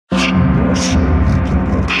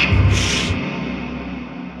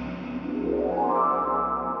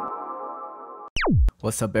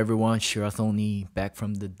What's up, everyone? Shirasoni back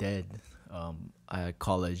from the dead. I at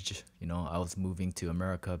college, I was moving to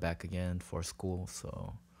America back again for school,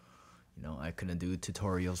 so I couldn't do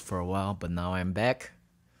tutorials for a while, but now I'm back.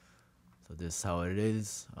 So this is how it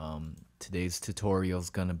is. Today's tutorial is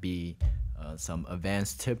gonna be some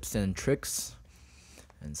advanced tips and tricks,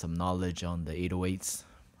 and some knowledge on the 808s,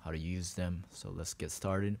 how to use them. So let's get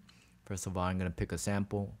started. First of all, I'm gonna pick a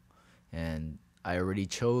sample, and I already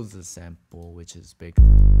chose the sample, which is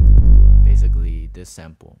basically this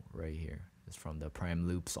sample right here. It's from the Prime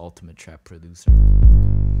Loops Ultimate Trap Producer.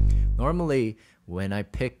 Normally, when I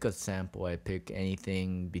pick a sample, I pick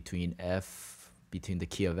anything between the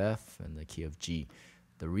key of F and the key of G.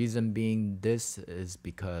 The reason being this is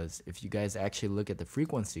because if you guys actually look at the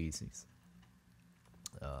frequencies,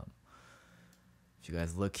 if you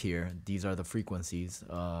guys look here, these are the frequencies.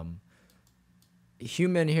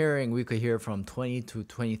 Human hearing, we could hear from 20 to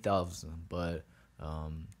 20,000, but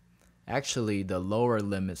actually the lower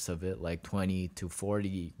limits of it, like 20 to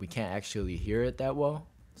 40, we can't actually hear it that well.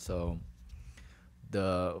 So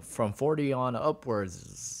from 40 on upwards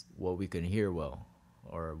is what we can hear well,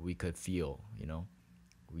 or we could feel.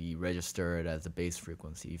 We register it as a bass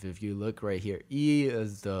frequency. If you look right here, E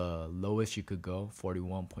is the lowest you could go,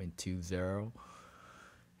 41.20.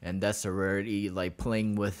 And that's a rarity, like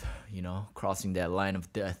playing with, crossing that line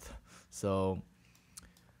of death. So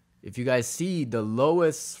if you guys see, the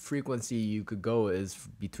lowest frequency you could go is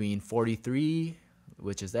between 43,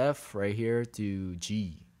 which is F right here, to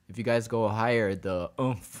G. If you guys go higher, the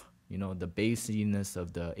oomph, the bassiness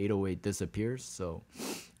of the 808 disappears. So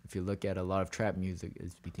if you look at a lot of trap music,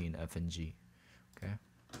 it's between F and G. Okay.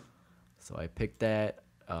 So I picked that.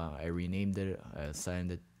 I renamed it, I assigned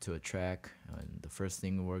it to a track, and the first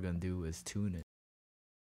thing we're gonna do is tune it.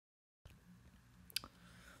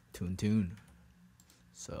 Tune.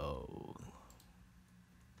 So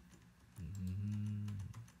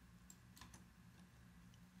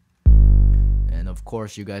and of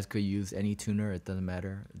course you guys could use any tuner, it doesn't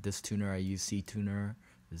matter. This tuner I use, C tuner,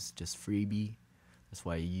 is just freebie. That's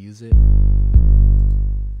why you use it.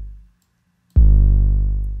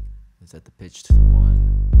 Is at the pitch 1.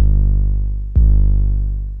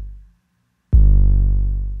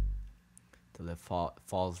 Till it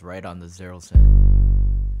falls right on the 0 cent.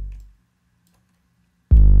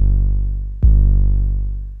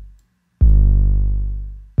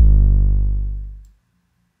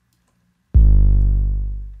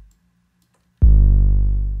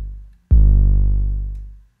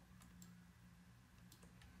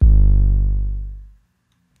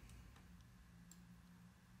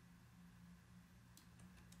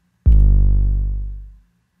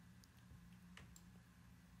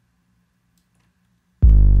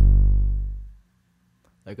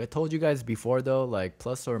 Like I told you guys before though, like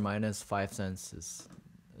plus or minus 5 cents is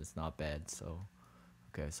not bad. So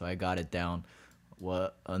okay, so I got it down.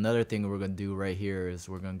 What another thing we're gonna do right here is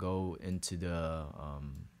we're gonna go into the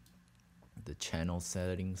channel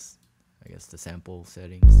settings, I guess the sample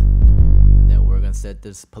settings, and then we're gonna set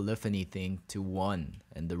this polyphony thing to 1,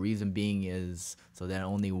 and the reason being is so that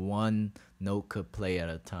only one note could play at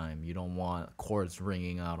a time. You don't want chords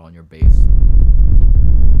ringing out on your bass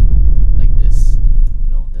like this.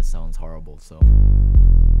 That sounds horrible. So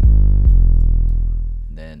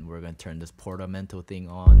then we're gonna turn this portamento thing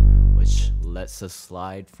on, which lets us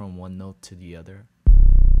slide from one note to the other.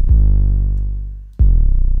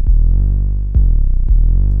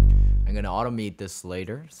 I'm gonna automate this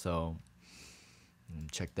later, so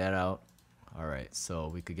check that out. Alright, so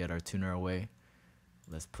we could get our tuner away.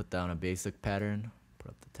 Let's put down a basic pattern, put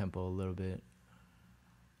up the tempo a little bit.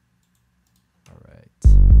 Alright.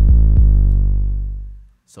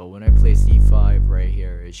 So when I play C5 right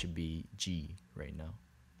here, it should be G right now.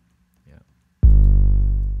 Yeah.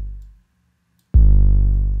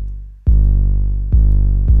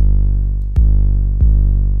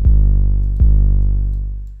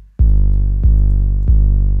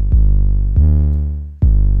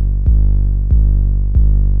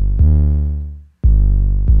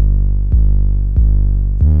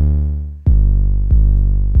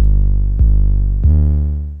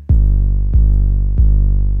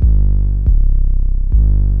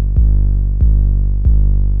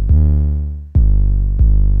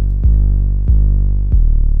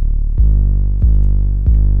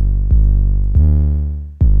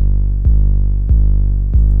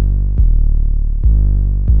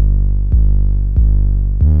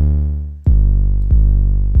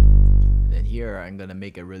 I'm gonna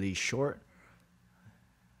make it really short,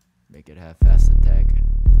 make it have fast attack.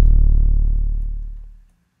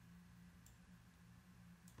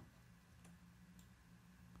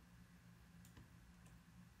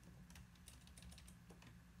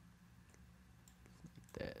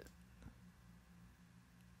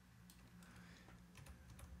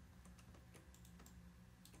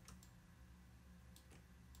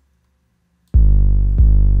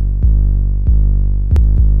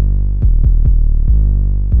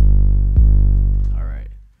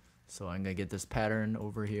 I'm gonna get this pattern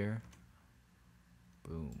over here.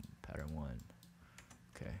 Boom, pattern 1.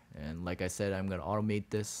 Okay, and like I said, I'm gonna automate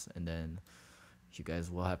this, and then you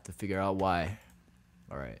guys will have to figure out why.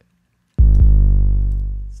 All right.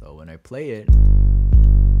 So when I play it,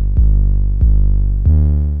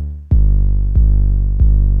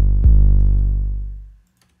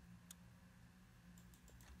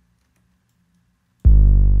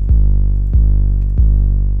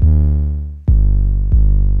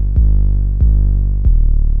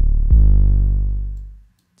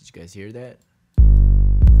 did you guys hear that?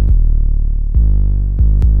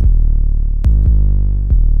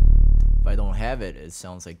 If I don't have it, it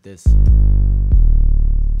sounds like this. If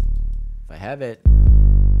I have it,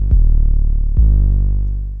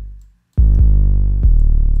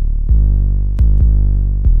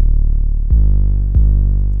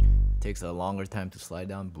 it takes a longer time to slide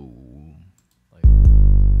down. Boom. Like,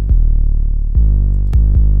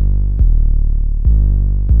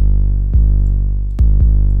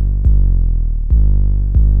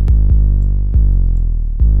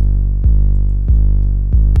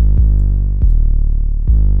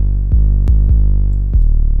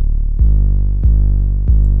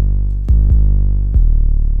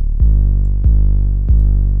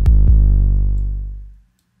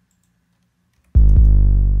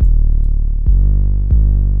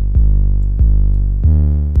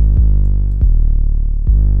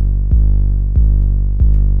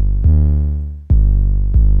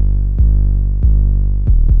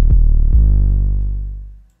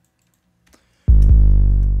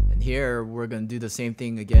 here we're gonna do the same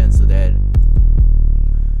thing again so that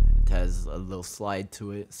it has a little slide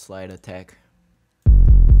to it, slide attack.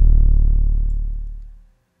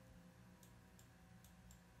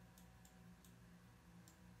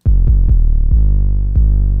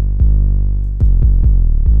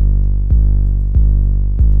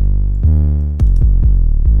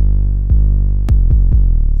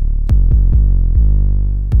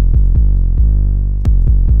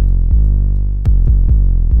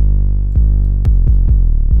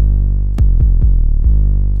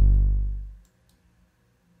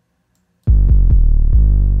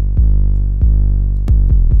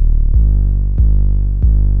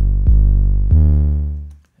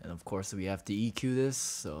 Of course, we have to EQ this,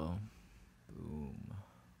 so boom.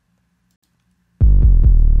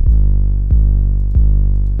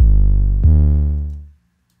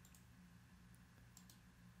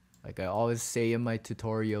 Like I always say in my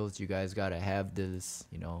tutorials, you guys gotta have this,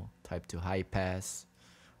 you know, type to high pass,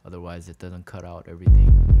 otherwise it doesn't cut out everything.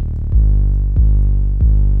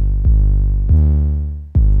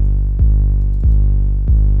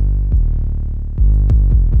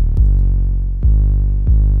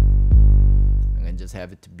 Just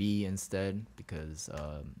have it to B instead because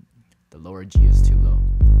the lower G is too low.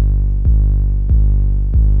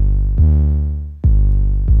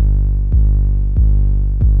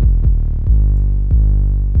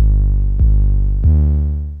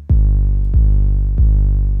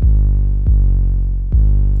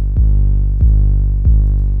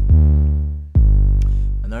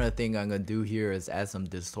 Another thing I'm gonna do here is add some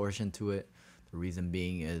distortion to it. The reason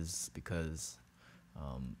being is because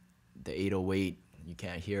the 808, you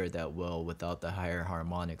can't hear it that well without the higher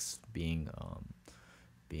harmonics being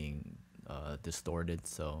distorted.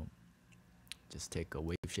 So just take a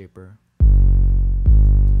wave shaper.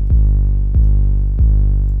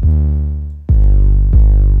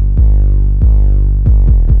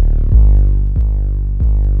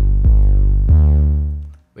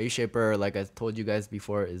 Wave shaper, like I told you guys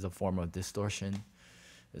before, is a form of distortion.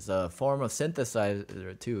 It's a form of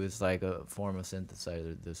synthesizer too. It's like a form of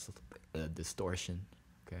synthesizer, distortion.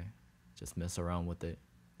 Okay, just mess around with it.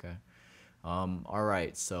 Okay. All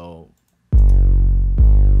right, so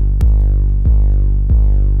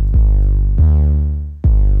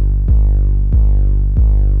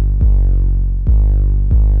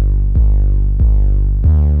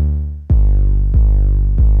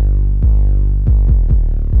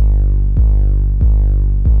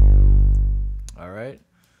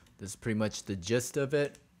this is pretty much the gist of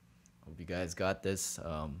it. Hope you guys got this.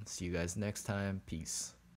 See you guys next time.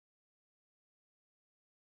 Peace.